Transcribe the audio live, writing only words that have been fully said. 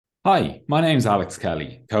Hi, my name's Alex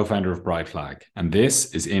Kelly, co-founder of Bright Flag, and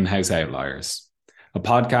this is In-House Outliers, a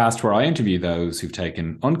podcast where I interview those who've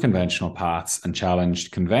taken unconventional paths and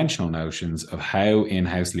challenged conventional notions of how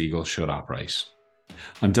in-house legal should operate.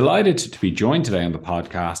 I'm delighted to be joined today on the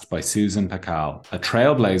podcast by Susan Pakal, a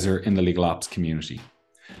trailblazer in the legal ops community.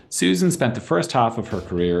 Susan spent the first half of her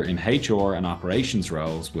career in HR and operations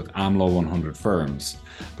roles with AmLaw 100 firms,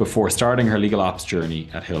 before starting her legal ops journey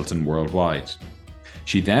at Hilton Worldwide.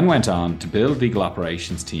 She then went on to build legal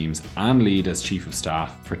operations teams and lead as chief of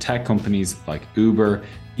staff for tech companies like Uber,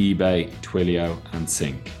 eBay, Twilio, and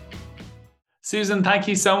Sync. Susan, thank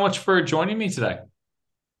you so much for joining me today.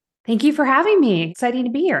 Thank you for having me. Exciting to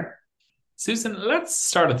be here. Susan, let's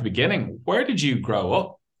start at the beginning. Where did you grow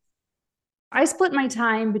up? I split my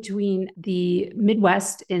time between the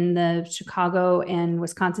Midwest in the Chicago and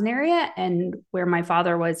Wisconsin area and where my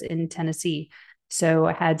father was in Tennessee. So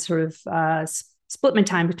I had sort of split my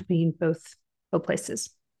time between both places.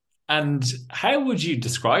 And how would you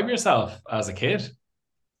describe yourself as a kid?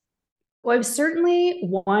 Well, I was certainly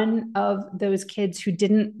one of those kids who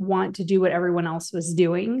didn't want to do what everyone else was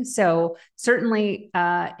doing. So certainly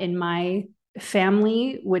in my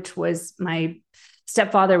family, which was my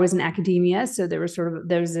stepfather was in academia. So there was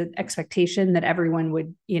an expectation that everyone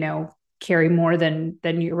would, carry more than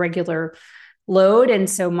your regular load. And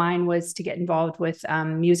so mine was to get involved with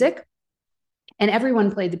music. And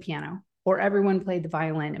everyone played the piano or everyone played the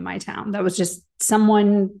violin in my town. That was just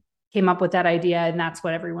someone came up with that idea and that's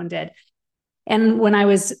what everyone did. And when I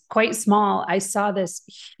was quite small, I saw this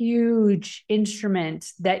huge instrument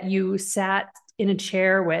that you sat in a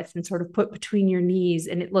chair with and sort of put between your knees,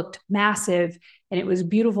 and it looked massive and it was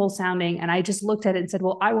beautiful sounding. And I just looked at it and said,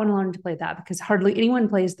 well, I want to learn to play that because hardly anyone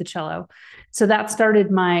plays the cello. So that started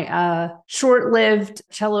my short-lived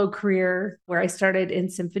cello career, where I started in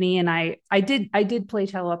symphony. And I did play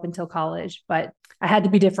cello up until college, but I had to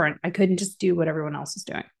be different. I couldn't just do what everyone else was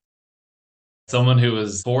doing. Someone who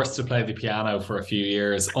was forced to play the piano for a few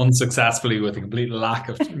years unsuccessfully with a complete lack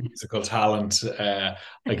of musical talent. I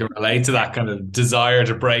can relate to that kind of desire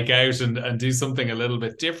to break out and do something a little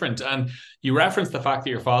bit different. And you referenced the fact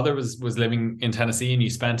that your father was living in Tennessee and you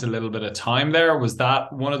spent a little bit of time there. Was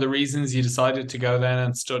that one of the reasons you decided to go then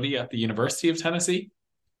and study at the University of Tennessee?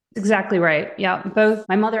 Exactly right. Yeah. Both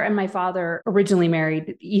my mother and my father, originally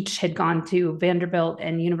married, each had gone to Vanderbilt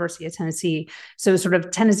and University of Tennessee. So sort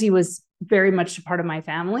of Tennessee was very much a part of my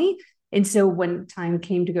family. And so when time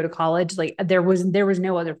came to go to college, like there was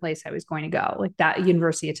no other place I was going to go. Like that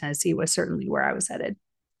University of Tennessee was certainly where I was headed.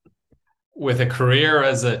 With a career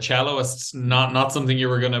as a celloist, not something you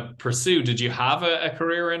were going to pursue, did you have a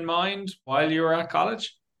career in mind while you were at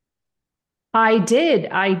college? I did.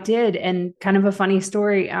 And kind of a funny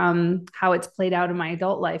story, how it's played out in my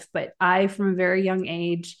adult life. But I, from a very young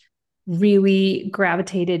age, really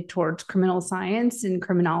gravitated towards criminal science and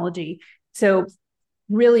criminology. So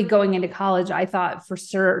really going into college, I thought for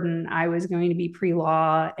certain I was going to be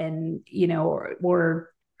pre-law and, or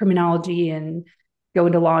criminology and go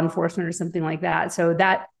into law enforcement or something like that. So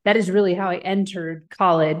that is really how I entered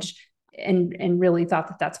college and really thought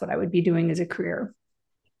that that's what I would be doing as a career.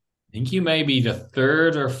 I think you may be the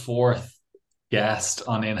third or fourth guest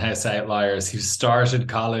on In-House Outliers who started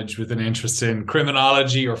college with an interest in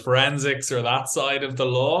criminology or forensics or that side of the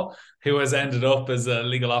law, who has ended up as a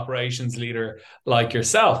legal operations leader like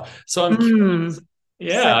yourself. So I'm Mm, curious.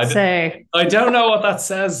 Yeah, so say I don't know what that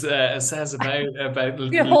says about.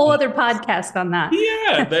 we have a whole other podcast on that.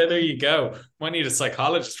 Yeah, there you go. Might need a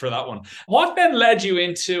psychologist for that one. What then led you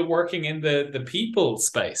into working in the people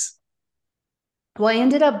space? Well, I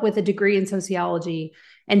ended up with a degree in sociology.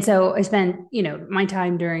 And so I spent, my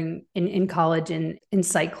time during in college in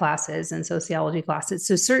psych classes and sociology classes.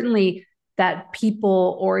 So certainly that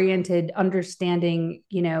people oriented understanding,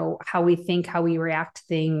 how we think, how we react to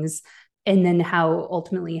things, and then how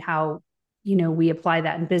ultimately how, we apply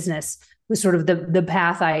that in business was sort of the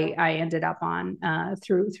path I ended up on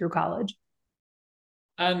through college.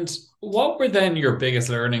 And what were then your biggest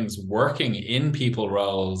learnings working in people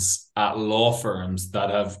roles at law firms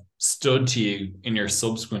that have stood to you in your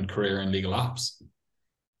subsequent career in legal ops?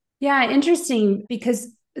 Yeah, interesting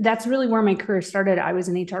because that's really where my career started. I was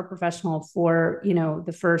an HR professional for,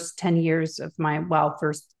 the first 10 years of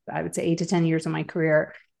first, I would say 8 to 10 years of my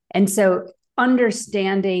career. And so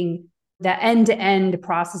understanding the end-to-end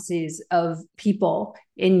processes of people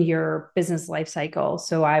in your business life cycle.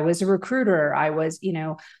 So I was a recruiter. I was an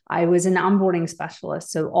onboarding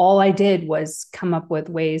specialist. So all I did was come up with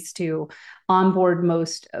ways to onboard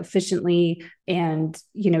most efficiently and,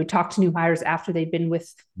 talk to new hires after they'd been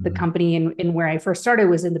with the Mhm. company. And where I first started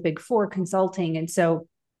was in the Big Four consulting. And so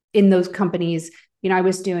in those companies, I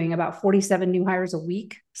was doing about 47 new hires a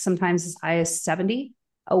week, sometimes as high as 70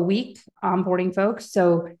 a week, onboarding folks.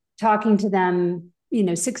 So talking to them,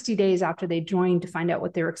 60 days after they joined to find out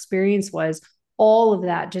what their experience was, all of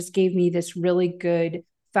that just gave me this really good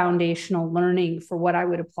foundational learning for what I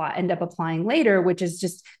would end up applying later, which is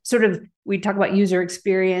just sort of, we talk about user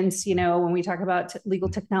experience, when we talk about legal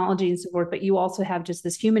technology and so forth, but you also have just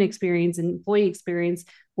this human experience and employee experience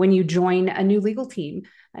when you join a new legal team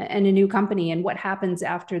and a new company, and what happens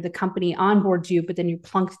after the company onboards you, but then you're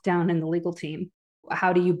plunked down in the legal team.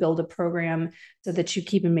 How do you build a program so that you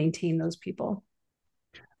keep and maintain those people?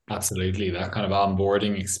 Absolutely. That kind of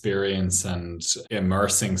onboarding experience and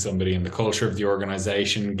immersing somebody in the culture of the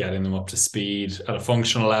organization, getting them up to speed at a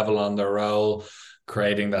functional level on their role,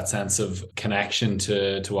 creating that sense of connection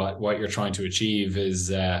to what you're trying to achieve is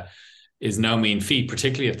no mean feat,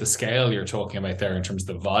 particularly at the scale you're talking about there in terms of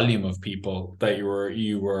the volume of people that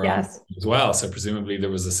you were Yes. on as well. So presumably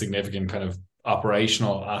there was a significant kind of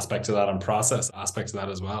operational aspect to that and process aspect to that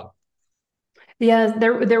as well. Yeah,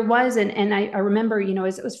 there was, and I remember,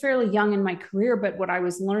 as it was fairly young in my career, but what I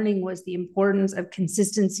was learning was the importance of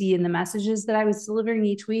consistency in the messages that I was delivering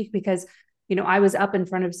each week, because, I was up in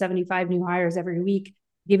front of 75 new hires every week,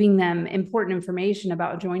 giving them important information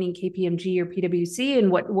about joining KPMG or PwC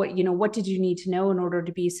and what did you need to know in order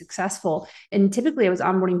to be successful. And typically I was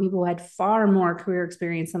onboarding people who had far more career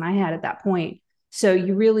experience than I had at that point. So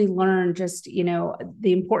you really learn just,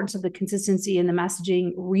 the importance of the consistency in the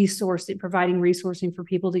messaging, providing resourcing for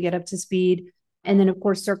people to get up to speed. And then, of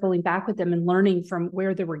course, circling back with them and learning from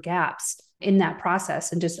where there were gaps in that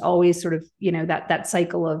process, and just always sort of, that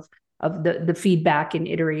cycle of the feedback and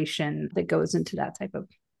iteration that goes into that type of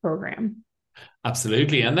program.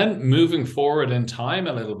 Absolutely. And then moving forward in time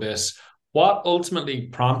a little bit, what ultimately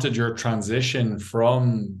prompted your transition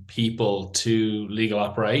from people to legal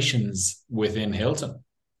operations within Hilton?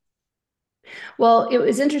 Well, it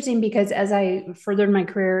was interesting because as I furthered my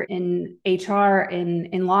career in HR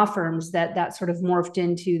in law firms, that sort of morphed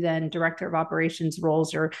into then director of operations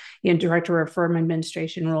roles, or director of firm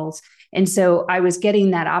administration roles. And so I was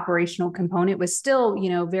getting that operational component. It was still,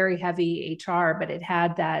 very heavy HR, but it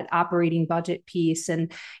had that operating budget piece,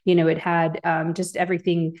 and it had just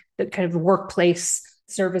everything, that kind of workplace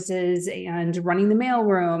services and running the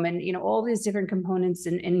mailroom, and all these different components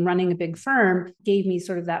in running a big firm gave me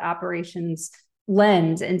sort of that operations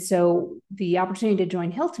lens. And so the opportunity to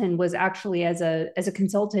join Hilton was actually as a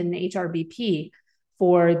consultant in HRBP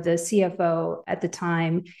for the CFO at the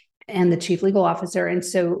time and the chief legal officer. And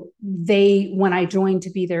so when I joined to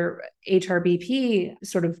be their HRBP,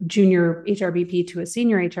 sort of junior HRBP to a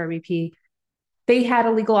senior HRBP, they had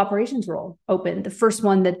a legal operations role open, the first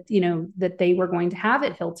one that they were going to have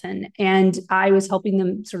at Hilton. And I was helping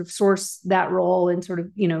them sort of source that role and sort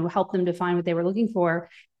of, help them define what they were looking for.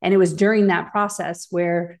 And it was during that process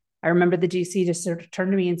where I remember the GC just sort of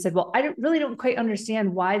turned to me and said, well, I don't quite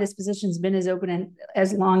understand why this position's been as open and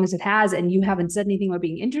as long as it has, and you haven't said anything about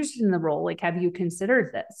being interested in the role. Like, have you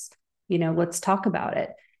considered this? Let's talk about it.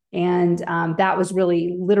 And that was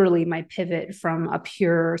really literally my pivot from a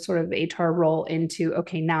pure sort of HR role into,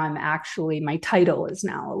 okay, now my title is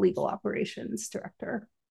now a legal operations director.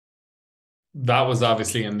 That was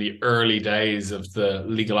obviously in the early days of the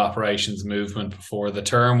legal operations movement, before the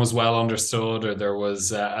term was well understood, or there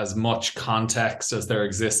was as much context as there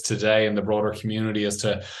exists today in the broader community as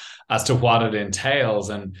to what it entails.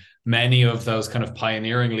 And many of those kind of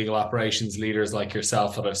pioneering legal operations leaders like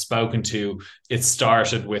yourself that I've spoken to, it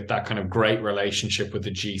started with that kind of great relationship with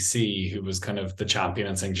the GC, who was kind of the champion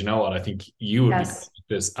and saying, you know what, I think you would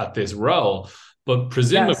be at this role. But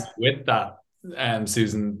presumably with that,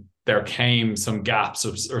 Susan, there came some gaps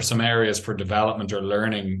or some areas for development or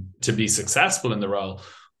learning to be successful in the role.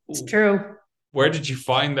 It's true. Where did you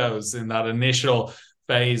find those in that initial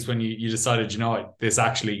phase when you decided, this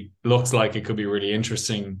actually looks like it could be really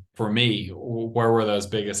interesting for me? Where were those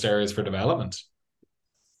biggest areas for development?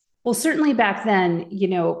 Well, certainly back then,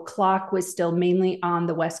 CLOC was still mainly on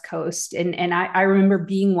the West Coast. And I remember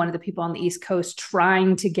being one of the people on the East Coast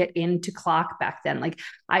trying to get into CLOC back then. Like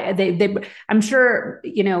I'm sure,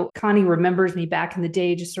 Connie remembers me back in the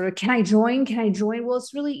day, just sort of, can I join? Well,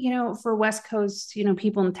 it's really, for West Coast,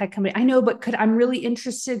 people in the tech company. I know, but I'm really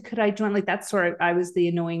interested. Could I join? Like, that's sort of, I was the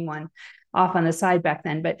annoying one off on the side back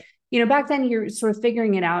then. But back then you're sort of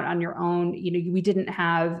figuring it out on your own. We didn't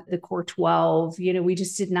have the Core 12,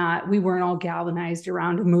 we weren't all galvanized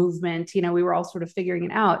around a movement. We were all sort of figuring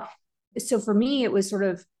it out. So for me, it was sort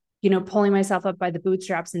of, pulling myself up by the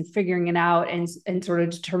bootstraps and figuring it out and sort of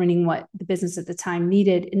determining what the business at the time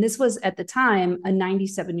needed. And this was at the time a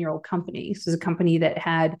 97-year-old company. This was a company that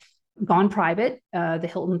had gone private. The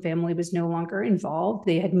Hilton family was no longer involved.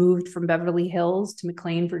 They had moved from Beverly Hills to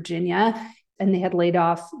McLean, Virginia, and they had laid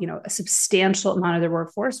off, a substantial amount of their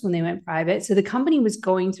workforce when they went private. So the company was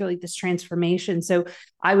going through like this transformation. So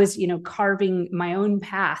I was, carving my own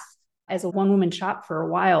path as a one-woman shop for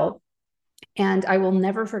a while. And I will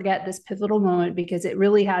never forget this pivotal moment because it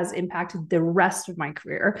really has impacted the rest of my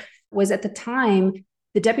career. Was at the time,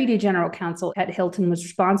 the deputy general counsel at Hilton was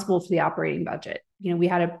responsible for the operating budget. We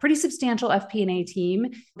had a pretty substantial FP&A team.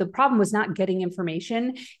 The problem was not getting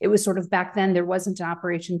information. It was sort of back then, there wasn't an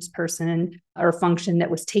operations person or function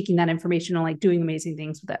that was taking that information and like doing amazing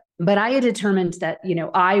things with it. But I had determined that,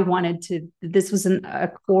 I wanted to, this was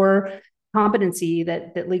a core competency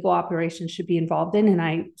that legal operations should be involved in. And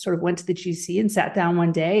I sort of went to the GC and sat down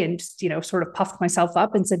one day and just, sort of puffed myself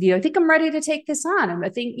up and said, I think I'm ready to take this on. And I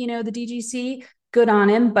think, the DGC, good on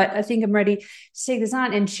him, but I think I'm ready to take this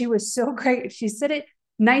on. And she was so great. She said it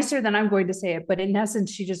nicer than I'm going to say it. But in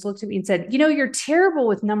essence, she just looked at me and said, you're terrible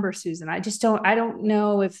with numbers, Susan. I don't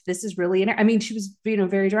know if this is really, she was,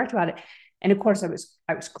 very direct about it. And of course I was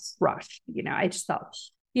crushed. I just thought,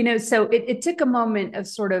 so it took a moment of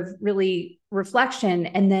sort of really reflection.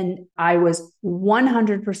 And then I was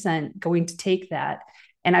 100% going to take that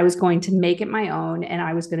and I was going to make it my own and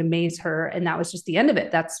I was going to maze her. And that was just the end of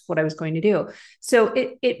it. That's what I was going to do. So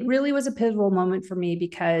it really was a pivotal moment for me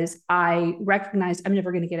because I recognized I'm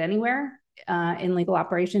never going to get anywhere in legal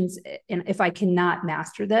operations and if I cannot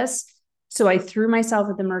master this. So I threw myself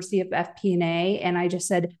at the mercy of FP&A and I just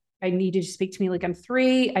said, I need you to speak to me like I'm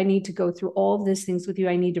 3. I need to go through all of these things with you.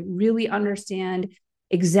 I need to really understand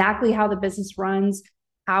exactly how the business runs,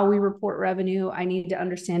 how we report revenue. I need to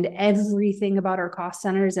understand everything about our cost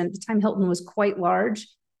centers. And at the time, Hilton was quite large.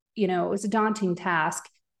 It was a daunting task.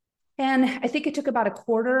 And I think it took about a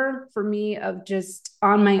quarter for me of just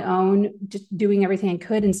on my own, just doing everything I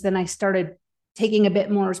could. And so then I started taking a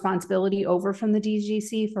bit more responsibility over from the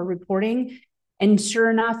DGC for reporting. And sure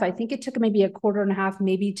enough, I think it took maybe a quarter and a half,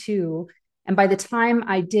 maybe 2. And by the time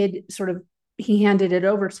I did he handed it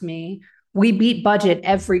over to me, we beat budget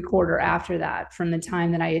every quarter after that, from the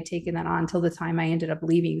time that I had taken that on till the time I ended up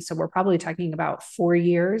leaving. So we're probably talking about 4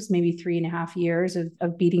 years, maybe 3.5 years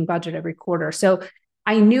of beating budget every quarter. So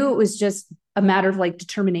I knew it was just a matter of like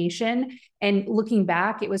determination. And looking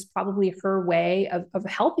back, it was probably her way of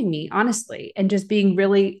helping me, honestly, and just being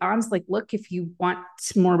really honest. Like, look, if you want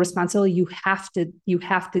more responsibility, you have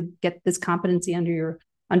to get this competency under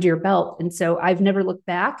your belt. And so I've never looked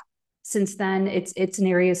back since then. It's an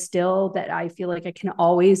area still that I feel like I can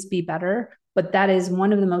always be better. But that is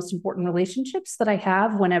one of the most important relationships that I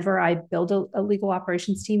have whenever I build a legal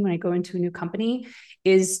operations team, when I go into a new company,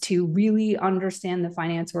 is to really understand the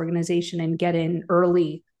finance organization and get in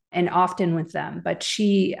early and often with them. But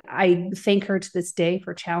I thank her to this day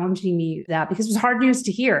for challenging me that, because it was hard news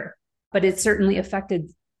to hear, but it certainly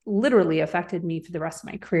literally affected me for the rest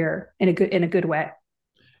of my career in a good way.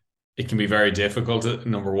 It can be very difficult,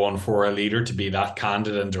 number one, for a leader to be that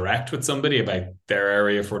candid and direct with somebody about their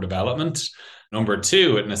area for development. Number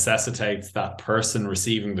two, it necessitates that person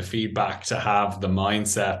receiving the feedback to have the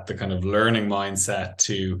mindset, the kind of learning mindset,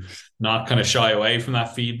 to not kind of shy away from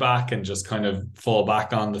that feedback and just kind of fall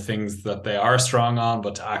back on the things that they are strong on,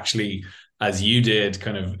 but to actually, as you did,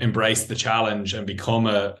 kind of embrace the challenge and become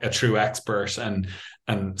a true expert. And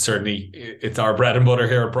certainly it's our bread and butter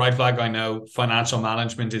here at Brightflag. I know financial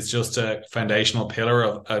management is just a foundational pillar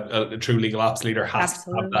of a true legal ops leader has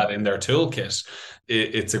Absolutely. To have that in their toolkit.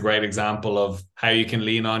 It's a great example of how you can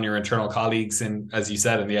lean on your internal colleagues, and as you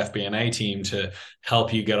said, in the FP&A team, to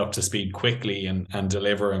help you get up to speed quickly and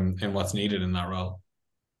deliver in what's needed in that role.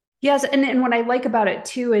 Yes. And what I like about it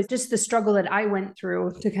too is just the struggle that I went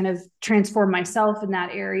through to kind of transform myself in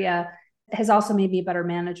that area has also made me a better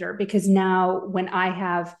manager, because now when I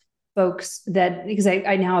have folks because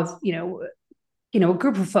I now have, a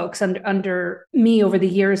group of folks under me over the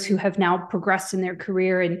years who have now progressed in their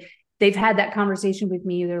career, and they've had that conversation with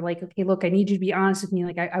me. They're like, okay, look, I need you to be honest with me.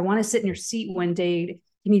 Like, I want to sit in your seat one day.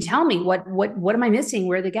 Can you tell me what am I missing?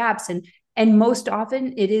 Where are the gaps? And most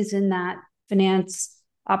often it is in that finance,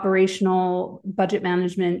 operational, budget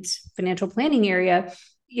management, financial planning area.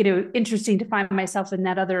 Interesting to find myself in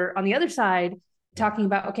on the other side, talking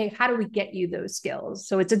about, okay, how do we get you those skills?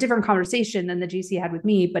 So it's a different conversation than the GC had with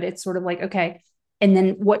me, but it's sort of like, okay, and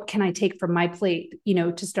then what can I take from my plate,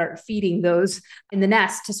 to start feeding those in the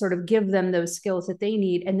nest, to sort of give them those skills that they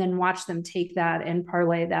need, and then watch them take that and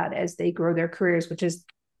parlay that as they grow their careers, which is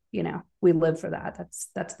we live for that.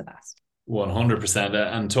 That's the best. 100%.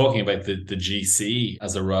 And talking about the GC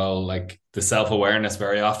as a role, like the self-awareness,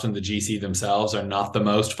 very often the GC themselves are not the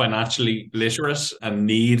most financially literate and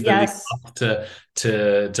need the lead Yes. up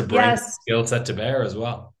to bring Yes. skill set to bear as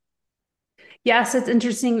well. Yes, it's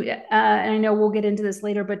interesting. And I know we'll get into this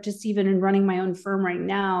later, but just even in running my own firm right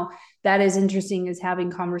now, that is interesting, is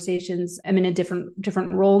having conversations. I'm in a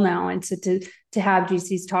different role now. And so to have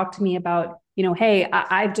GCs talk to me about, hey,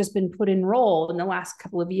 I've just been put in role in the last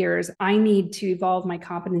couple of years. I need to evolve my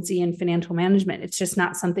competency in financial management. It's just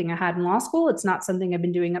not something I had in law school. It's not something I've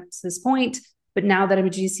been doing up to this point. But now that I'm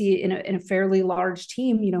a GC in a fairly large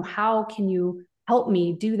team, how can you help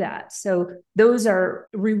me do that? So those are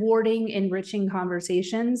rewarding, enriching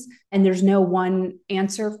conversations. And there's no one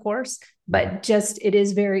answer, of course, but just it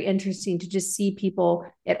is very interesting to just see people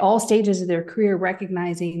at all stages of their career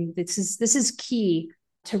recognizing this is key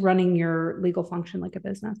to running your legal function like a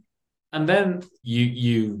business. And then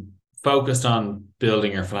you focused on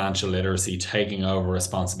building your financial literacy, taking over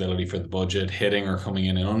responsibility for the budget, hitting or coming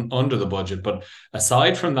in under the budget. But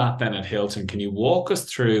aside from that, then at Hilton, can you walk us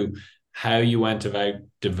through how you went about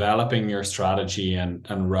developing your strategy and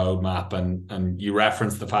roadmap? And you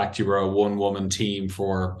referenced the fact you were a one-woman team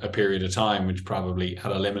for a period of time, which probably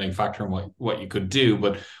had a limiting factor in what you could do.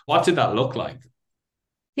 But what did that look like?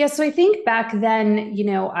 Yeah, so I think back then,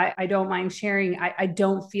 I don't mind sharing. I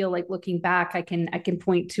don't feel like looking back, I can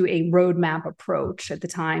point to a roadmap approach. At the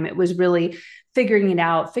time, it was really figuring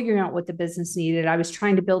out what the business needed. I was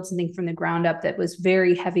trying to build something from the ground up that was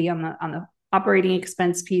very heavy on the operating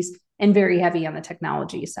expense piece and very heavy on the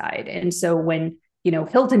technology side. And so when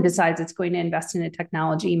Hilton decides it's going to invest in a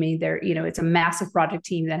technology, it's a massive project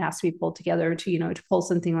team that has to be pulled together to pull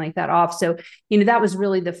something like that off. So, that was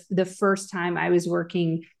really the first time I was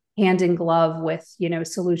working hand in glove with,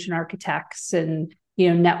 solution architects and,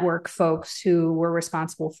 network folks who were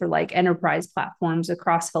responsible for like enterprise platforms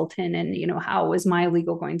across Hilton. And, how was my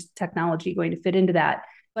technology going to fit into that?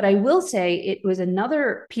 But I will say it was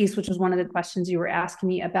another piece, which was one of the questions you were asking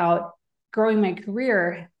me about growing my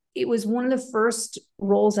career. It was one of the first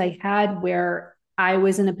roles I had where I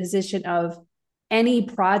was in a position of any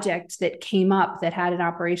project that came up that had an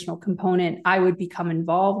operational component, I would become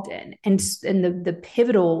involved in. And the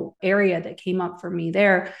pivotal area that came up for me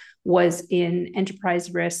there was in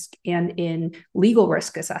enterprise risk and in legal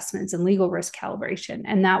risk assessments and legal risk calibration.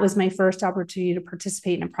 And that was my first opportunity to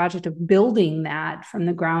participate in a project of building that from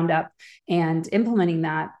the ground up and implementing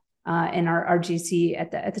that. And our GC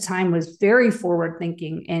at the time was very forward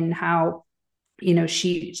thinking in how,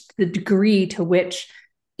 the degree to which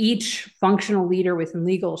each functional leader within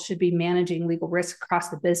legal should be managing legal risk across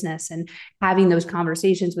the business and having those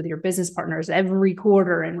conversations with your business partners every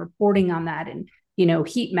quarter and reporting on that and,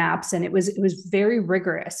 heat maps. And it was very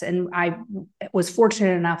rigorous. And I was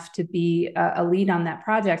fortunate enough to be a lead on that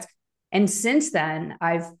project. And since then,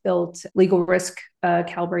 I've built legal risk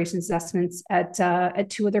calibration assessments at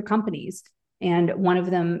two other companies. And one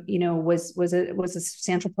of them, was a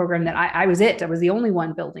substantial program that I was the only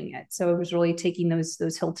one building it. So it was really taking those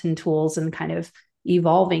Hilton tools and kind of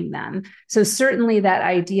evolving them. So certainly that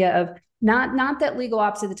idea of not that legal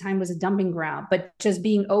ops at the time was a dumping ground, but just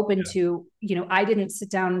being open to, I didn't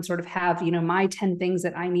sit down and sort of have, my 10 things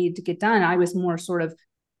that I need to get done. I was more sort of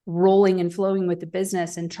rolling and flowing with the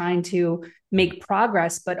business and trying to make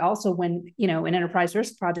progress. But also when, an enterprise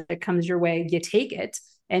risk project comes your way, you take it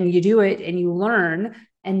and you do it and you learn.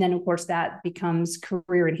 And then of course that becomes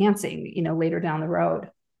career enhancing, later down the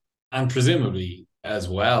road. And presumably as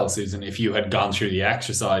well, Susan, if you had gone through the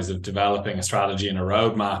exercise of developing a strategy and a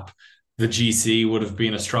roadmap, the GC would have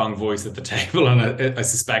been a strong voice at the table. And I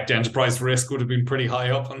suspect enterprise risk would have been pretty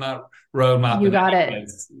high up on that roadmap. You got it.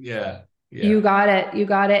 Yeah. Yeah. You got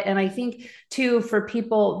it. And I think too, for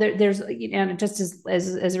people there's, just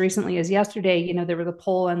as recently as yesterday, there was a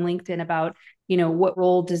poll on LinkedIn about, what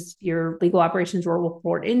role does your legal operations role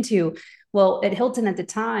report into? Well, at Hilton at the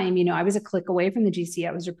time, I was a click away from the GC.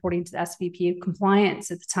 I was reporting to the SVP of compliance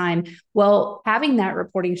at the time. Well, having that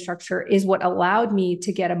reporting structure is what allowed me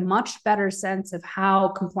to get a much better sense of how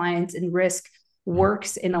compliance and risk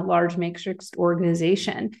works in a large matrix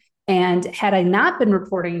organization. And had I not been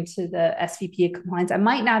reporting to the SVP of compliance, I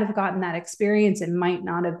might not have gotten that experience and might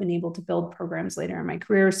not have been able to build programs later in my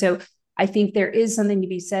career. So I think there is something to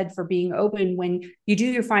be said for being open when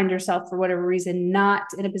you find yourself, for whatever reason, not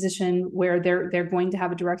in a position where they're going to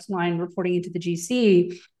have a direct line reporting into the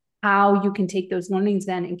GC, how you can take those learnings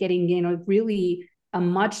then and getting, really a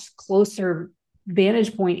much closer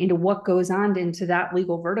vantage point into what goes on into that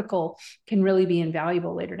legal vertical can really be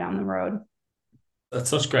invaluable later down the road. That's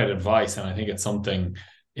such great advice. And I think it's something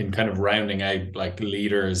in kind of rounding out like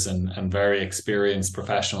leaders and very experienced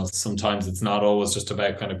professionals. Sometimes it's not always just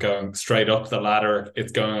about kind of going straight up the ladder.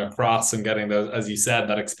 It's going across and getting those, as you said,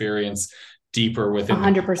 that experience deeper within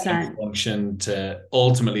the 100%. function to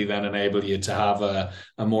ultimately then enable you to have a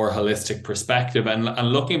more holistic perspective. And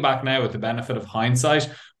looking back now with the benefit of hindsight,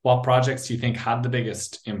 what projects do you think had the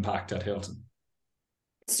biggest impact at Hilton?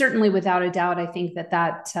 Certainly, without a doubt, I think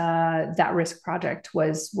that risk project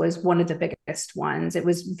was one of the biggest ones. It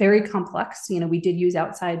was very complex. We did use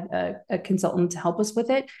outside a consultant to help us with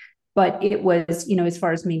it, but it was, as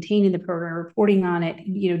far as maintaining the program, reporting on it,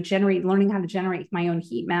 learning how to generate my own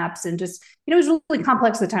heat maps, and just, it was really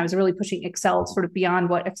complex at the time. It was really pushing Excel sort of beyond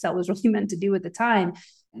what Excel was really meant to do at the time.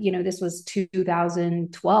 This was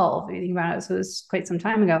 2012, if you think about it, so it was quite some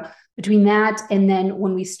time ago. Between that and then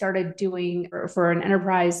when we started doing for an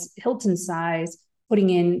enterprise Hilton size, putting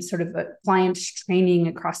in sort of a client training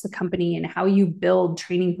across the company and how you build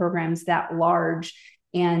training programs that large,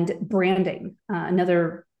 and branding,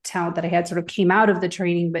 another talent that I had sort of came out of the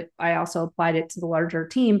training, but I also applied it to the larger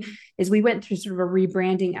team, is we went through sort of a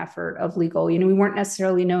rebranding effort of legal. We weren't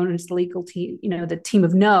necessarily known as the legal team, the team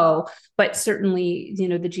of no, but certainly, the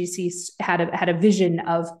GCs had a vision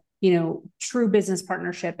of, true business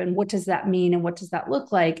partnership, and what does that mean and what does that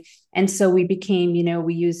look like? And so we became,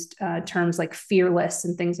 we used terms like fearless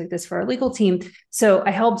and things like this for our legal team. So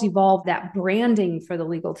I helped evolve that branding for the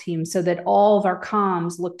legal team so that all of our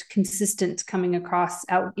comms looked consistent coming across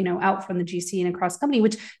out from the GC and across company,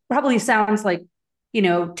 which probably sounds like,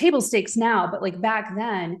 table stakes now, but like back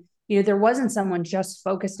then, there wasn't someone just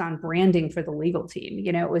focused on branding for the legal team.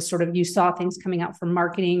 It was sort of, you saw things coming out from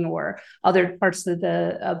marketing or other parts of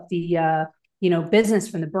the business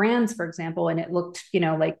from the brands, for example, and it looked,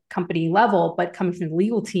 like company level, but coming from the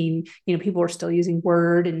legal team, people were still using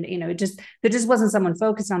Word, and, there just wasn't someone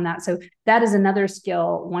focused on that. So that is another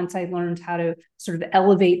skill. Once I learned how to sort of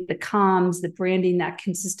elevate the comms, the branding, that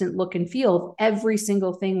consistent look and feel of every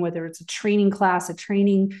single thing, whether it's a training class, a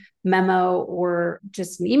training memo, or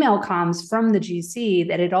just an email comms from the GC,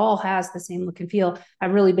 that it all has the same look and feel.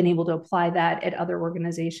 I've really been able to apply that at other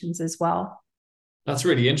organizations as well. That's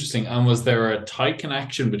really interesting. And was there a tight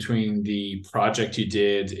connection between the project you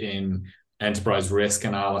did in enterprise risk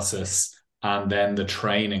analysis and then the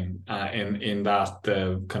training, in that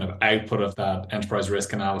the kind of output of that enterprise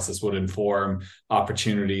risk analysis would inform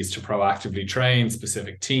opportunities to proactively train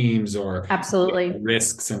specific teams or absolutely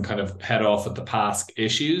risks and kind of head off at the past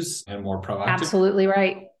issues and more proactive? Absolutely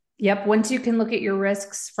right. Yep. Once you can look at your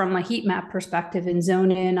risks from a heat map perspective and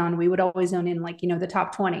zone in on, we would always zone in like, the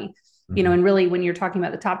top 20. And really when you're talking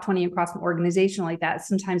about the top 20 across an organization like that,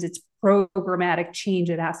 sometimes it's programmatic change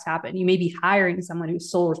that has to happen. You may be hiring someone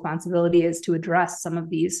whose sole responsibility is to address some of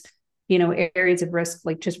these, areas of risk,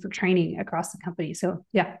 like just for training across the company. So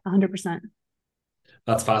yeah, 100%.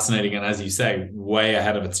 That's fascinating. And as you say, way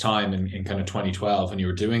ahead of its time in kind of 2012 when you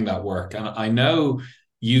were doing that work. And I know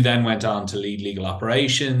you then went on to lead legal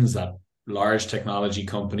operations at large technology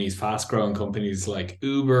companies, fast growing companies like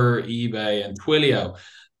Uber, eBay, and Twilio.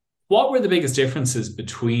 What were the biggest differences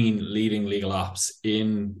between leading legal ops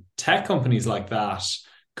in tech companies like that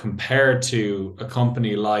compared to a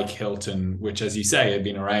company like Hilton, which, as you say, had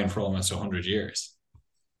been around for almost 100 years?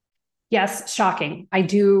 Yes, shocking. I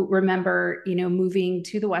do remember, moving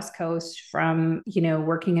to the West Coast from,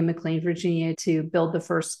 working in McLean, Virginia, to build the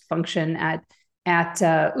first function at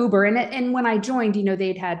Uber. And when I joined,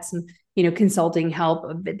 they'd had some, consulting help.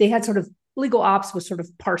 They had sort of legal ops was sort of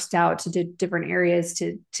parsed out to different areas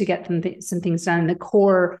to get some things done. The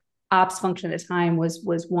core ops function at the time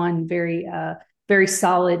was one very very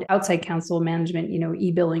solid outside counsel management,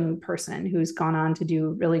 e-billing person who's gone on to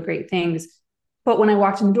do really great things. But when I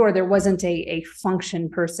walked in the door, there wasn't a function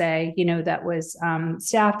per se, that was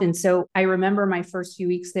staffed. And so I remember my first few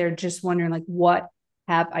weeks there just wondering, like, what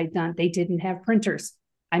have I done? They didn't have printers.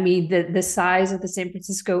 I mean, the size of the San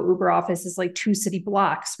Francisco Uber office is like 2 city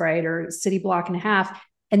blocks, right? Or a city block and a half.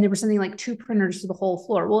 And there was something like 2 printers for the whole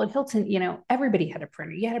floor. Well, at Hilton, everybody had a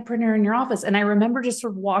printer. You had a printer in your office. And I remember just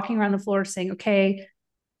sort of walking around the floor saying, okay,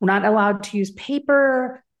 we're not allowed to use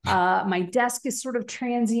paper. My desk is sort of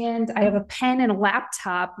transient. I have a pen and a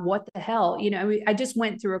laptop. What the hell? I just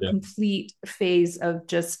went through a complete phase of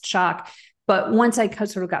just shock. But once I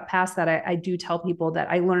sort of got past that, I do tell people that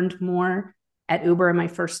I learned more at Uber in my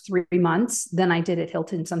first 3 months than I did at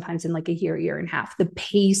Hilton, sometimes in like a year and a half. The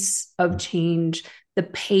pace of change, the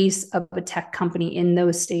pace of a tech company in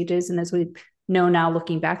those stages. And as we know now,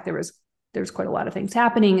 looking back, there was quite a lot of things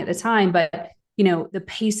happening at the time, but the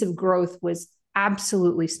pace of growth was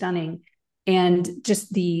absolutely stunning. And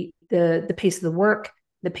just the pace of the work,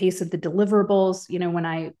 the pace of the deliverables. When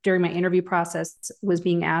I, during my interview process, was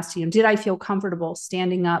being asked, did I feel comfortable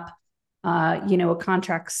standing up, a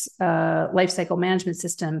contracts lifecycle management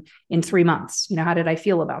system in 3 months? How did I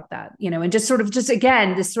feel about that? And just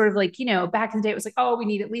again, this sort of like, back in the day, it was like, oh, we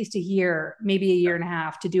need at least a year, maybe a year and a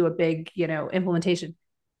half to do a big, implementation.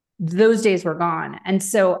 Those days were gone. And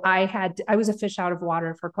so I was a fish out of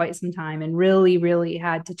water for quite some time, and really, really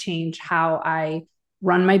had to change how I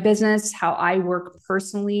run my business, how I work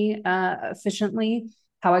personally, efficiently,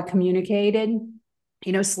 how I communicated,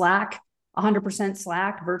 Slack, 100%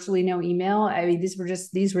 Slack, virtually no email. I mean,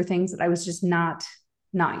 these were things that I was just not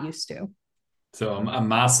used to. So a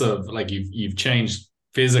massive, like you've changed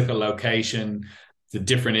physical location, it's a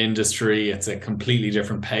different industry, it's a completely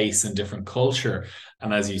different pace and different culture.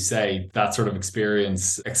 And as you say, that sort of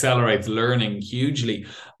experience accelerates learning hugely.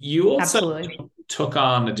 You also Absolutely took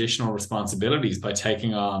on additional responsibilities by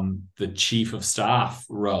taking on the chief of staff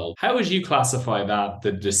role. How would you classify that,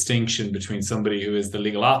 the distinction between somebody who is the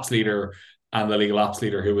legal ops leader and the legal ops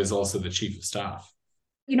leader who is also the chief of staff?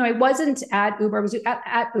 I wasn't at Uber. I was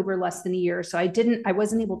at Uber less than a year. So I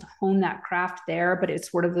wasn't able to hone that craft there, but it's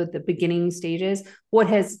sort of the beginning stages. What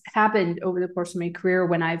has happened over the course of my career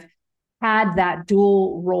when I've had that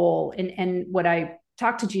dual role, and what I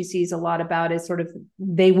talk to GCs a lot about is sort of,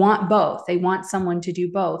 they want both. They want someone to do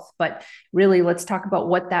both, but really let's talk about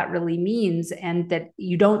what that really means. And that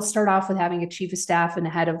you don't start off with having a chief of staff and a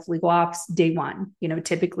head of legal ops day one.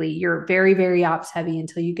 Typically you're very, very ops heavy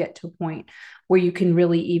until you get to a point where you can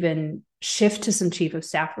really even shift to some chief of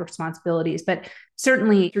staff responsibilities. But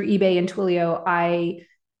certainly through eBay and Twilio, I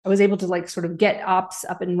was able to like sort of get ops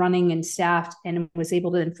up and running and staffed, and was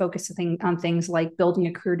able to then focus on things like building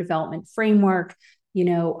a career development framework,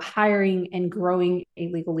 hiring and growing a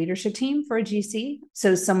legal leadership team for a GC.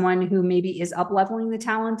 So someone who maybe is up leveling the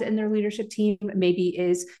talent in their leadership team, maybe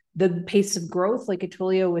is the pace of growth like at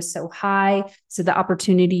Twilio was so high. So the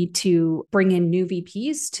opportunity to bring in new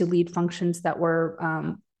VPs to lead functions that were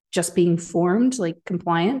just being formed, like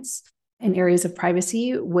compliance and areas of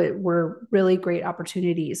privacy, were really great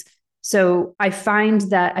opportunities. So I found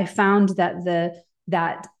that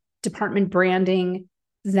that department branding,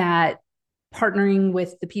 that partnering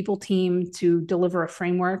with the people team to deliver a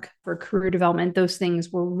framework for career development, those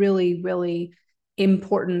things were really, really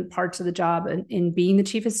important parts of the job in being the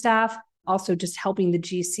chief of staff. Also just helping the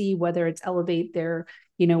GC, whether it's elevate their,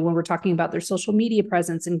 when we're talking about their social media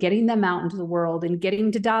presence and getting them out into the world and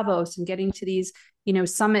getting to Davos and getting to these,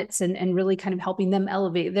 summits and really kind of helping them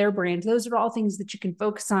elevate their brand. Those are all things that you can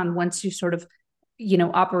focus on once you sort of,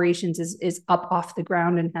 operations is up off the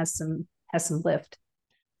ground and has some lift.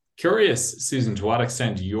 Curious, Susan, to what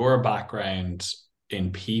extent your background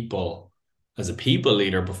in people as a people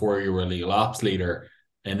leader before you were a legal ops leader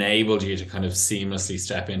enabled you to kind of seamlessly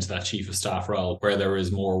step into that chief of staff role, where there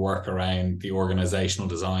is more work around the organizational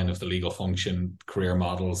design of the legal function, career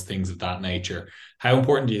models, things of that nature. How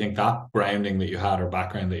important do you think that grounding that you had or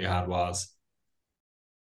background that you had was?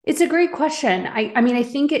 It's a great question. I mean, I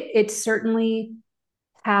think it certainly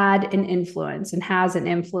had an influence and has an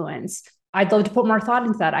influence. I'd love to put more thought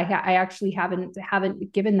into that. I actually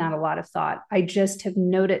haven't given that a lot of thought. I just have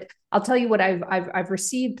noted. I'll tell you what I've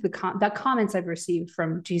received. The comments I've received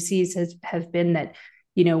from GCs have been that,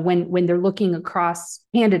 when they're looking across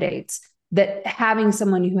candidates, that having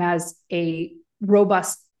someone who has a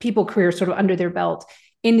robust people career sort of under their belt,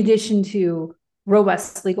 in addition to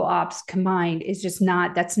robust legal ops combined,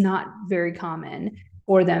 that's not very common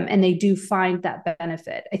for them, and they do find that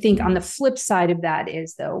benefit. I think on the flip side of that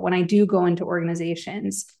is, though, when I do go into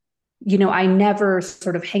organizations, I never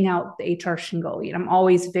sort of hang out the HR shingle. I'm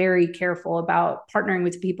always very careful about partnering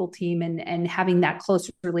with the people team and having that close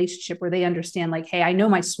relationship where they understand, like, hey, I know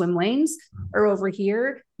my swim lanes are over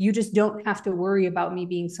here. You just don't have to worry about me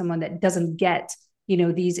being someone that doesn't get,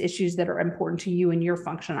 these issues that are important to you and your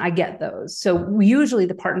function. I get those. So usually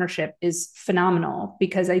the partnership is phenomenal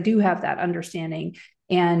because I do have that understanding,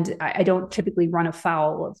 and I don't typically run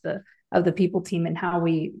afoul of the people team and how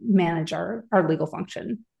we manage our legal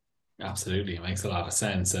function. Absolutely. It makes a lot of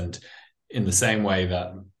sense. And in the same way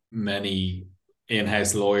that many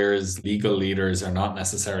in-house lawyers, legal leaders are not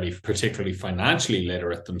necessarily particularly financially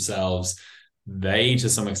literate themselves, they to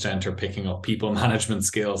some extent are picking up people management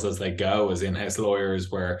skills as they go as in-house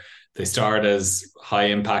lawyers, where they start as high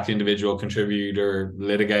impact individual contributor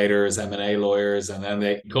litigators, M&A lawyers, and then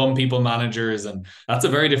they become people managers. And that's a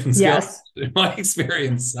very different skill. Yes. In my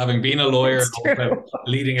experience, having been a lawyer and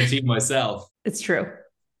leading a team myself. It's true.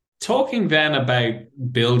 Talking then about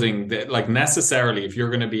building necessarily, if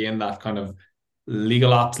you're going to be in that kind of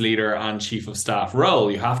legal ops leader and chief of staff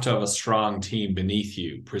role, you have to have a strong team beneath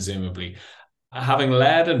you, presumably. Having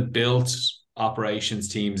led and built operations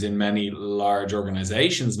teams in many large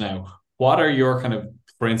organizations now, what are your kind of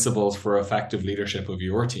principles for effective leadership of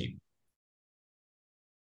your team?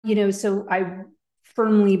 So I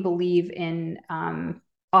firmly believe in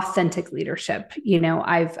authentic leadership.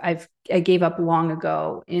 I gave up long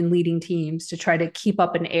ago in leading teams to try to keep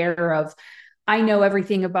up an air of, I know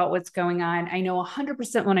everything about what's going on. I know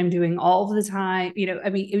 100% what I'm doing all the time.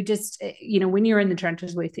 It just, when you're in the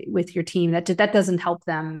trenches with your team, that doesn't help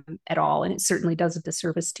them at all. And it certainly does a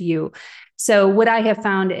disservice to you. So what I have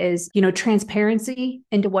found is, transparency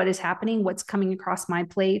into what is happening, what's coming across my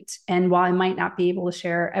plate. And while I might not be able to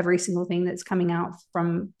share every single thing that's coming out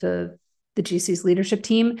from the GC's leadership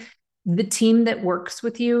team, the team that works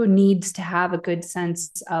with you needs to have a good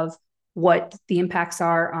sense of what the impacts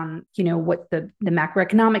are on, what the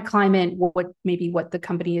macroeconomic climate, what the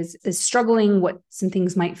company is struggling, what some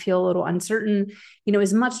things might feel a little uncertain.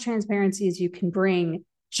 As much transparency as you can bring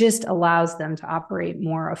just allows them to operate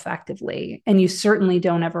more effectively. And you certainly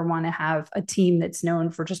don't ever want to have a team that's known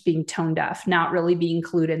for just being tone deaf, not really being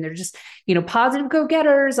included. They're just, positive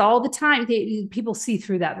go-getters all the time. People see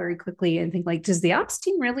through that very quickly and think like, does the ops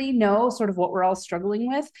team really know sort of what we're all struggling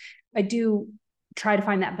with? I do try to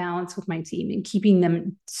find that balance with my team and keeping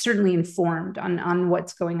them certainly informed on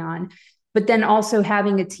what's going on, but then also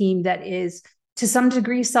having a team that is to some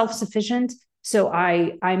degree self-sufficient. So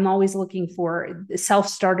I'm always looking for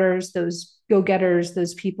self-starters, those go-getters,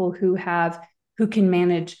 those people who can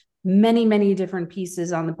manage many, many different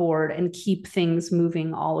pieces on the board and keep things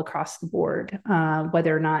moving all across the board.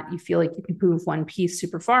 Whether or not you feel like you can move one piece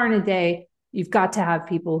super far in a day, you've got to have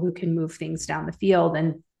people who can move things down the field.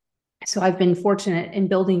 And so I've been fortunate in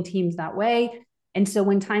building teams that way. And so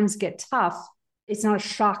when times get tough, it's not a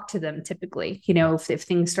shock to them typically. If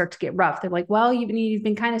things start to get rough, they're like, well, you've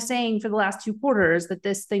been kind of saying for the last 2 quarters that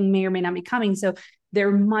this thing may or may not be coming. So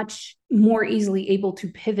they're much more easily able to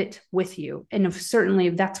pivot with you. And certainly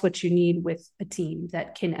that's what you need with a team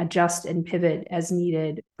that can adjust and pivot as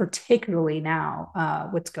needed, particularly now,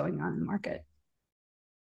 what's going on in the market.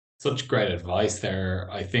 Such great advice there.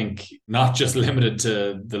 I think not just limited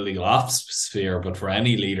to the legal ops sphere, but for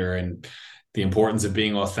any leader, and the importance of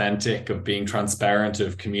being authentic, of being transparent,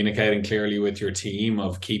 of communicating clearly with your team,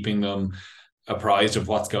 of keeping them apprised of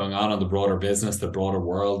what's going on in the broader business, the broader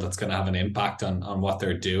world that's going to have an impact on what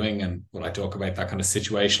they're doing. And when I talk about that kind of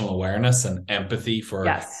situational awareness and empathy for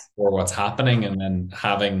what's happening, and then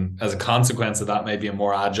having, as a consequence of that, maybe a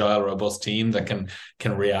more agile, robust team that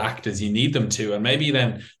can react as you need them to. And maybe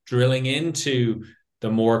then drilling into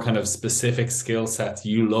the more kind of specific skill sets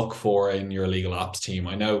you look for in your legal ops team.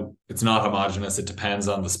 I know it's not homogenous. It depends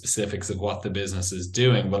on the specifics of what the business is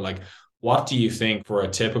doing, but like, what do you think for a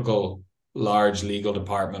typical large legal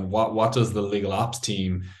department, what does the legal ops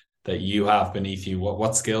team that you have beneath you,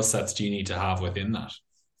 what skill sets do you need to have within that?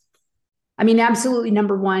 I mean, absolutely.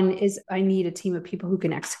 Number one is I need a team of people who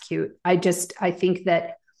can execute. I think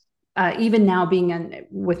that even now being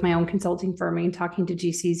with my own consulting firm and talking to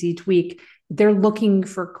GCs each week, they're looking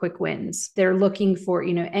for quick wins. They're looking for,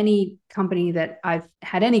 any company that I've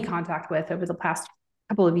had any contact with over the past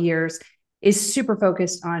couple of years is super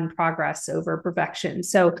focused on progress over perfection.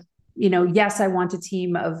 So yes, I want a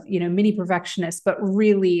team of, mini perfectionists, but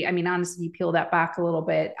really, I mean, honestly, you peel that back a little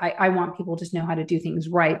bit. I want people to know how to do things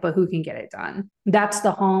right, but who can get it done. That's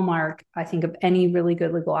the hallmark, I think, of any really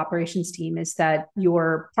good legal operations team, is that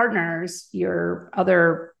your partners, your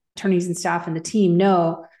other attorneys and staff in the team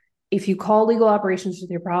know if you call legal operations with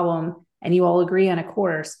your problem and you all agree on a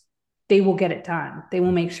course, they will get it done. They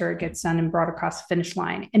will make sure it gets done and brought across the finish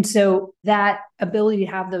line. And so that ability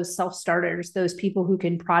to have those self-starters, those people who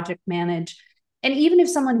can project manage, and even if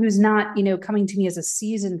someone who's not, coming to me as a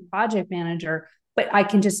seasoned project manager, but I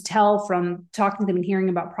can just tell from talking to them and hearing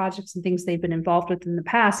about projects and things they've been involved with in the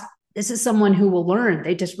past, this is someone who will learn.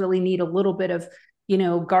 They just really need a little bit of,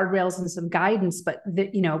 guardrails and some guidance, but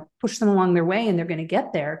push them along their way and they're going to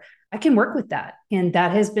get there. I can work with that. And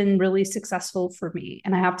that has been really successful for me.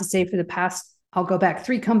 And I have to say, for the past, I'll go back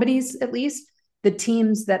 3 companies at least, the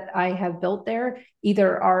teams that I have built there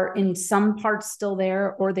either are in some parts still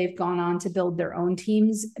there or they've gone on to build their own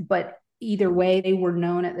teams. But either way, they were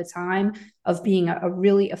known at the time of being a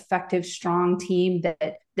really effective, strong team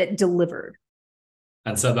that delivered.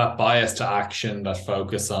 And so that bias to action, that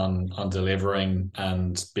focus on delivering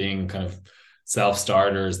and being kind of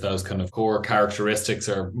self-starters, those kind of core characteristics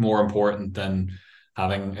are more important than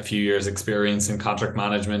having a few years experience in contract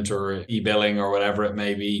management or e-billing or whatever it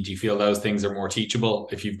may be. Do you feel those things are more teachable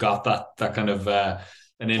if you've got that kind of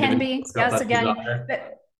an Can individual be, that's got yes, that again.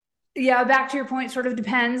 desire? Yeah, back to your point, sort of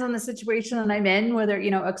depends on the situation that I'm in, whether,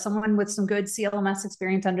 someone with some good CLMS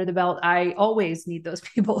experience under the belt, I always need those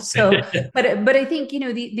people. So, but I think,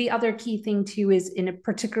 the other key thing too is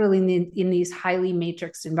particularly in these highly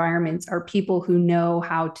matrixed environments are people who know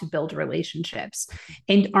how to build relationships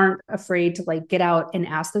and aren't afraid to like get out and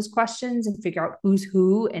ask those questions and figure out who's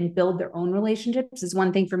who and build their own relationships. Is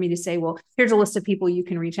one thing for me to say, well, here's a list of people you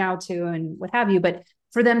can reach out to and what have you. But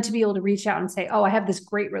for them to be able to reach out and say, oh, I have this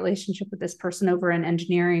great relationship with this person over in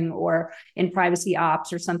engineering or in privacy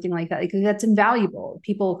ops or something like that, because that's invaluable.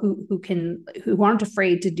 People who aren't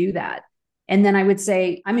afraid to do that. And then I would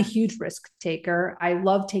say I'm a huge risk taker. I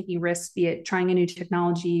love taking risks, be it trying a new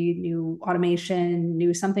technology, new automation,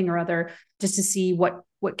 new something or other, just to see what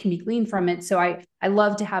can be gleaned from it. So I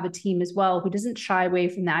love to have a team as well who doesn't shy away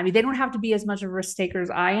from that. I mean, they don't have to be as much of a risk taker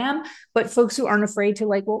as I am, but folks who aren't afraid to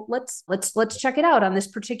like, well, let's check it out on this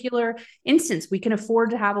particular instance. We can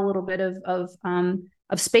afford to have a little bit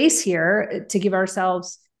of space here to give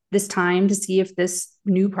ourselves this time to see if this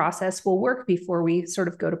new process will work before we sort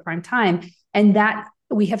of go to prime time. And that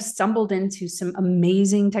we have stumbled into some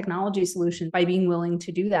amazing technology solutions by being willing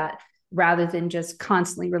to do that, rather than just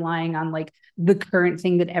constantly relying on like the current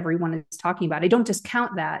thing that everyone is talking about. I don't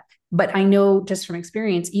discount that, but I know just from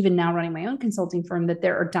experience, even now running my own consulting firm, that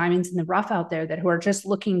there are diamonds in the rough out there who are just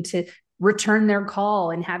looking to return their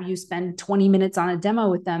call and have you spend 20 minutes on a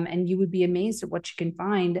demo with them. And you would be amazed at what you can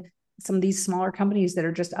find some of these smaller companies that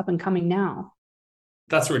are just up and coming now.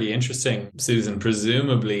 That's really interesting, Susan.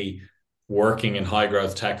 Presumably working in high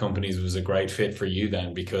growth tech companies was a great fit for you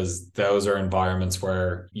then, because those are environments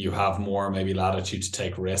where you have more maybe latitude to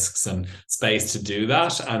take risks and space to do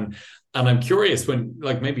that. And I'm curious, when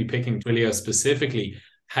like maybe picking Twilio specifically,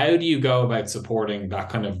 how do you go about supporting that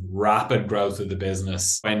kind of rapid growth of the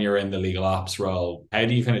business when you're in the legal ops role? How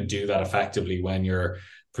do you kind of do that effectively when you're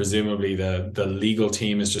presumably the legal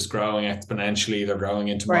team is just growing exponentially, they're growing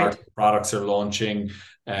into market, products are launching,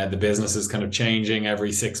 the business is kind of changing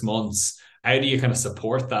every 6 months. How do you kind of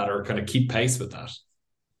support that or kind of keep pace with that?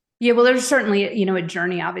 Yeah, well, there's certainly, a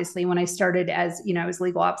journey. Obviously, when I started as, I was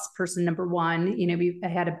legal ops person number one, I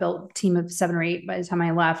had a built team of 7 or 8 by the time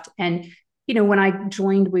I left. And, when I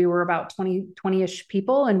joined, we were about 20-ish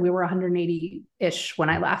people, and we were 180-ish when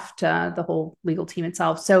I left the whole legal team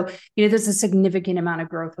itself. So, there's a significant amount of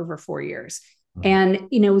growth over 4 years. And,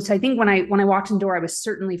 so I think when I walked in the door, I was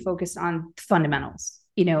certainly focused on fundamentals,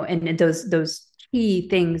 and those key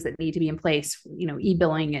things that need to be in place,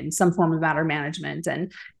 e-billing and some form of matter management,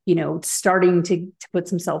 and, starting to put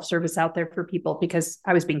some self-service out there for people, because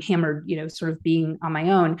I was being hammered, sort of being on my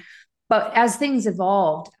own. But as things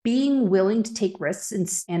evolved, being willing to take risks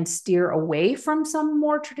and steer away from some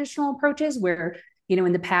more traditional approaches where,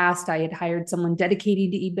 in the past I had hired someone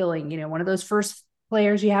dedicated to e-billing, one of those first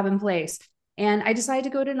players you have in place. And I decided to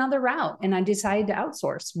go to another route, and I decided to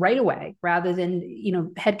outsource right away, rather than,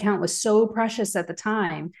 headcount was so precious at the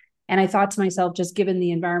time. And I thought to myself, just given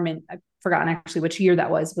the environment, I've forgotten actually which year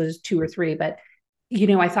that was 2 or 3, but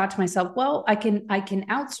I thought to myself, well, I can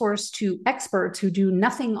outsource to experts who do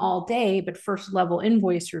nothing all day but first level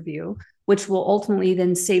invoice review, which will ultimately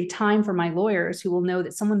then save time for my lawyers, who will know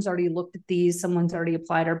that someone's already looked at these, someone's already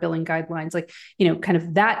applied our billing guidelines, like, kind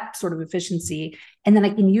of that sort of efficiency. And then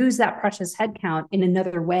I can use that precious headcount in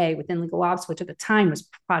another way within legal ops, which at the time was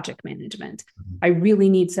project management. I really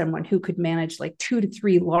need someone who could manage like 2 to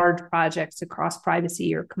 3 large projects across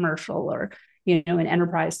privacy or commercial or an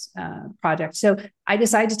enterprise project. So I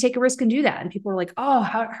decided to take a risk and do that. And people were like, oh,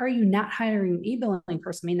 how are you not hiring an e-billing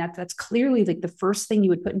person? I mean, that's clearly like the first thing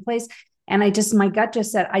you would put in place. And my gut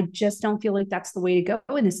just said, I just don't feel like that's the way to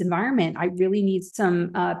go in this environment. I really need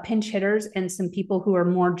some pinch hitters and some people who are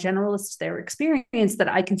more generalists, their experience, that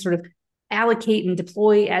I can sort of allocate and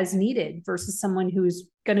deploy as needed, versus someone who's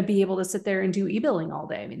going to be able to sit there and do e-billing all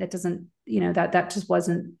day. I mean, that doesn't, that just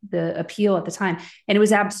wasn't the appeal at the time. And it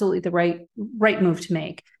was absolutely the right move to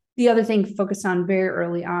make. The other thing focused on very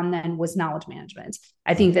early on then was knowledge management.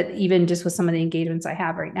 I think that even just with some of the engagements I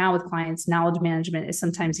have right now with clients, knowledge management is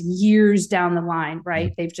sometimes years down the line,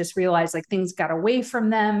 right? They've just realized like things got away from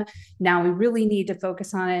them. Now we really need to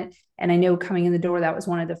focus on it. And I know coming in the door, that was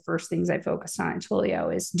one of the first things I focused on at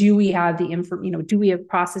Twilio is, do we have do we have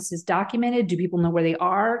processes documented? Do people know where they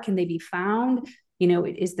are? Can they be found?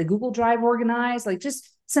 Is the Google Drive organized? Like just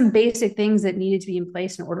some basic things that needed to be in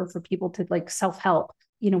place in order for people to like self-help,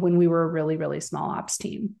 when we were a really, really small ops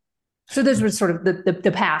team. So those were sort of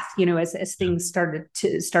the path, as things started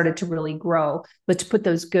to really grow, but to put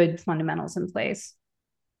those good fundamentals in place.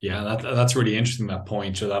 Yeah, that's really interesting, that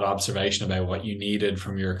point or that observation about what you needed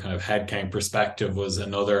from your kind of headcount perspective was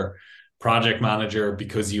another project manager,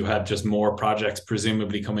 because you had just more projects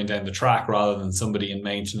presumably coming down the track rather than somebody in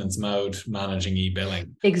maintenance mode managing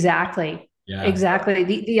e-billing. Exactly. Yeah. Exactly.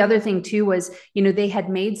 The other thing too was, they had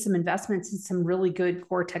made some investments in some really good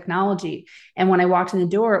core technology. And when I walked in the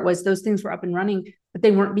door, it was those things were up and running, but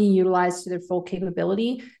they weren't being utilized to their full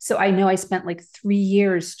capability. So I know I spent like 3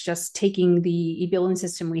 years just taking the e-billing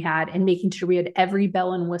system we had and making sure we had every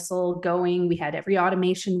bell and whistle going. We had every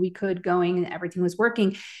automation we could going, and everything was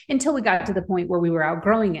working until we got to the point where we were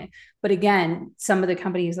outgrowing it. But again, some of the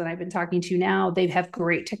companies that I've been talking to now, they have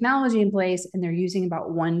great technology in place and they're using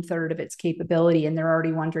about 1/3 of its capability. And they're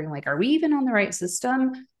already wondering, like, are we even on the right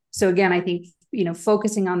system? So again, I think,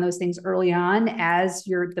 focusing on those things early on as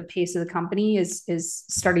the pace of the company is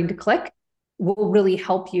starting to click will really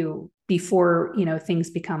help you before, things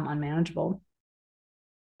become unmanageable.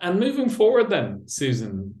 And moving forward then,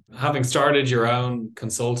 Susan, having started your own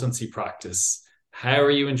consultancy practice, how are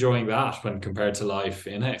you enjoying that when compared to life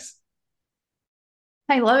in-house?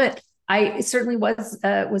 I love it. I certainly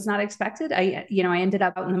was not expected. I ended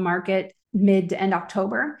up out in the market mid to end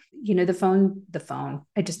October. The phone.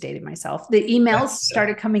 I just dated myself. The emails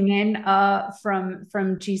started coming in from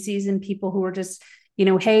GCs and people who were just,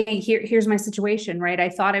 hey, here's my situation, right? I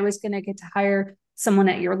thought I was going to get to hire someone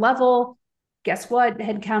at your level. Guess what?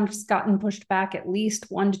 Headcount's gotten pushed back at least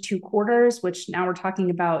 1 to 2 quarters, which now we're talking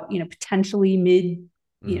about, potentially mid,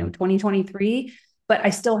 2023. But I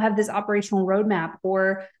still have this operational roadmap,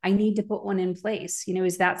 or I need to put one in place.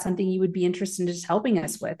 Is that something you would be interested in just helping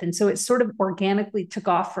us with? And so it sort of organically took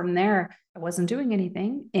off from there. I wasn't doing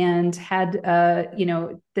anything and had,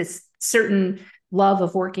 this certain love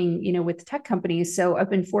of working, with tech companies. So I've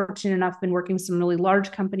been fortunate enough, been working with some really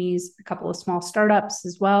large companies, a couple of small startups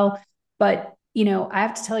as well. But I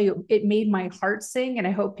have to tell you, it made my heart sing. And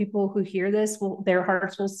I hope people who hear this their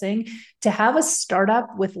hearts will sing to have a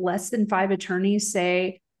startup with less than 5 attorneys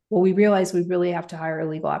say, well, we realize we really have to hire a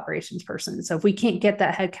legal operations person. So if we can't get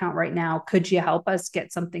that headcount right now, could you help us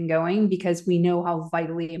get something going? Because we know how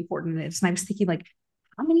vitally important it is. And I was thinking, like,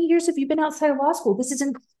 how many years have you been outside of law school? This is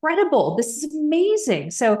incredible. This is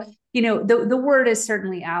amazing. So, the word is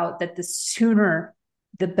certainly out that the sooner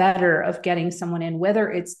the better of getting someone in,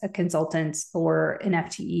 whether it's a consultant or an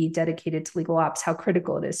FTE dedicated to legal ops, how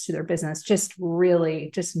critical it is to their business. Just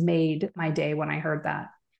really just made my day when I heard that.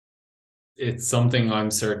 It's something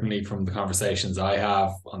I'm certainly, from the conversations I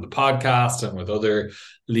have on the podcast and with other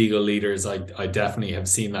legal leaders, I definitely have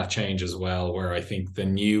seen that change as well, where I think the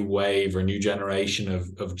new wave or new generation of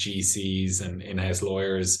GCs and in-house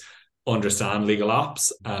lawyers understand legal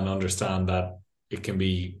ops and understand that it can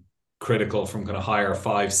be critical from kind of hire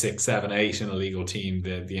 5, 6, 7, 8 in a legal team,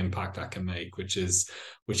 the impact that can make, which is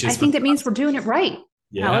I think fantastic. That means we're doing it right.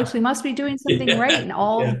 Yeah. Alex, we must be doing something right. And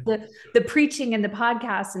all the preaching and the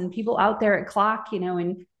podcasts and people out there at Clock,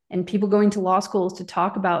 and people going to law schools to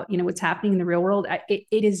talk about, what's happening in the real world. It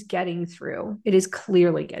is getting through. It is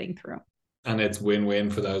clearly getting through. And it's win-win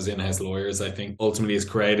for those in-house lawyers. I think ultimately is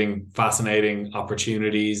creating fascinating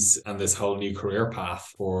opportunities and this whole new career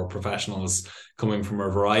path for professionals coming from a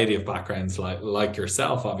variety of backgrounds like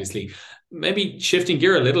yourself, obviously. Maybe shifting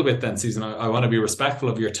gear a little bit then, Susan, I want to be respectful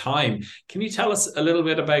of your time. Can you tell us a little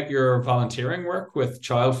bit about your volunteering work with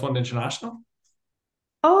Child Fund International?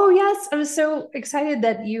 Oh, yes. I was so excited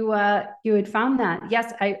that you had found that.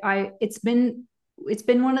 Yes, it's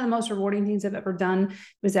been one of the most rewarding things I've ever done. It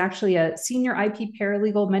was actually a senior IP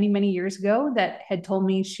paralegal many, many years ago that had told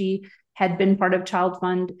me she had been part of Child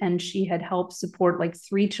Fund and she had helped support like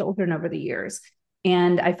 3 children over the years.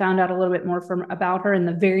 And I found out a little bit more about her. And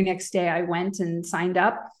the very next day I went and signed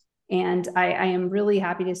up. And I am really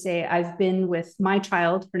happy to say I've been with my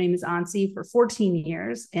child. Her name is Ansi for 14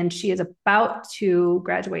 years, and she is about to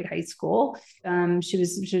graduate high school. She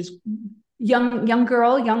was young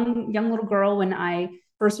little girl when I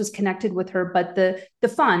first was connected with her. But the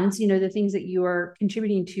funds, the things that you are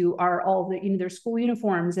contributing to are all the, their school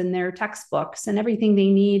uniforms and their textbooks and everything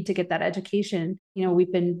they need to get that education.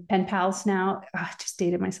 We've been pen pals now. I just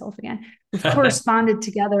dated myself again. We've corresponded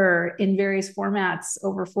together in various formats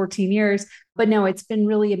over 14 years. But no, it's been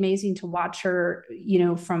really amazing to watch her,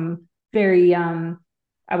 from very, I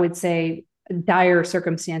would say, dire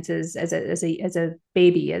circumstances as a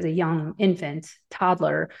baby, as a young infant,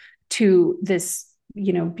 toddler, to this,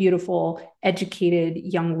 beautiful, educated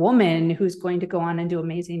young woman who's going to go on and do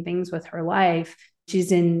amazing things with her life.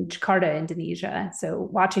 She's in Jakarta, Indonesia. So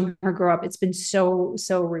watching her grow up, it's been so,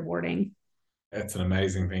 so rewarding. It's an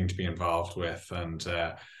amazing thing to be involved with, and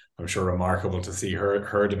I'm sure remarkable to see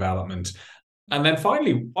her development. And then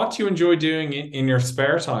finally, what do you enjoy doing in your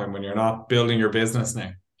spare time when you're not building your business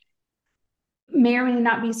now? May or may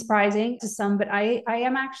not be surprising to some, but I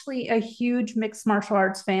am actually a huge mixed martial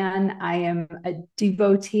arts fan. I am a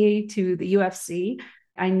devotee to the UFC.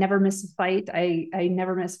 I never miss a fight. I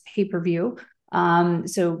never miss pay-per-view.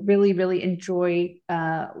 So really, really enjoy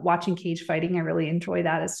watching cage fighting. I really enjoy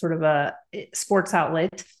that as sort of a sports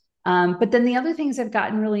outlet. But then the other things I've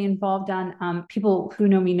gotten really involved on, people who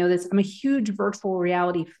know me know this, I'm a huge virtual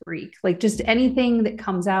reality freak. Like just anything that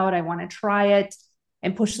comes out, I want to try it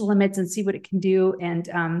and push the limits and see what it can do. And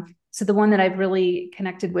so the one that I've really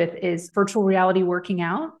connected with is virtual reality working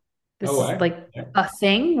out. This is like a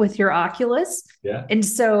thing with your Oculus. Yeah. And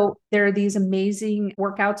so there are these amazing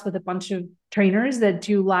workouts with a bunch of trainers that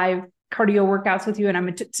do live cardio workouts with you. And I'm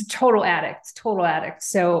a total addict.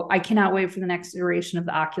 So I cannot wait for the next iteration of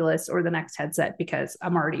the Oculus or the next headset because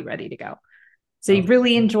I'm already ready to go. So you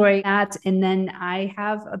really enjoy that. And then I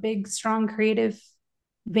have a big, strong creative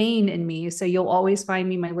vein in me. So you'll always find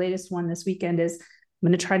me. My latest one this weekend is I'm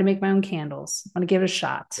going to try to make my own candles. I'm going to give it a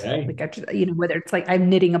shot. Okay. Like, whether it's like I'm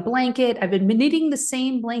knitting a blanket, I've been knitting the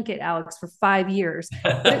same blanket, Alex, for 5 years,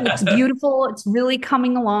 but it looks beautiful. It's really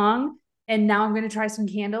coming along. And now I'm going to try some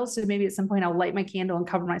candles. So maybe at some point I'll light my candle and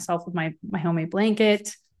cover myself with my homemade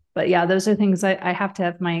blanket. But yeah, those are things I have to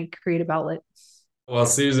have my creative outlet. Well,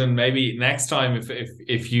 Susan, maybe next time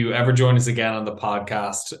if you ever join us again on the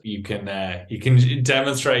podcast, you can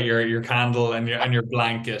demonstrate your candle and your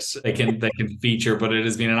blanket. They can feature. But it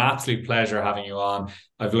has been an absolute pleasure having you on.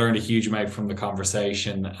 I've learned a huge amount from the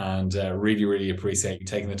conversation, and really, really appreciate you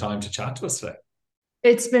taking the time to chat to us today.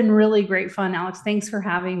 It's been really great fun, Alex. Thanks for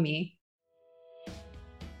having me.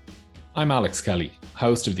 I'm Alex Kelly,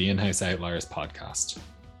 host of the In-House Outliers podcast.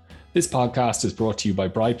 This podcast is brought to you by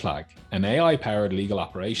Brightflag, an AI-powered legal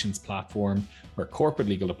operations platform where corporate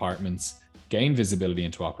legal departments gain visibility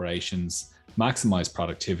into operations, maximize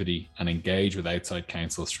productivity, and engage with outside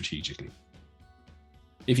counsel strategically.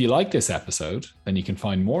 If you like this episode, then you can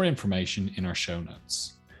find more information in our show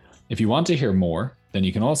notes. If you want to hear more, then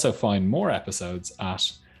you can also find more episodes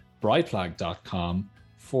at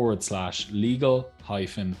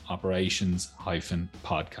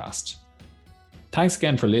brightflag.com/legal-operations-podcast. Thanks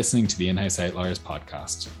again for listening to the In-House Outliers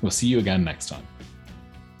podcast. We'll see you again next time.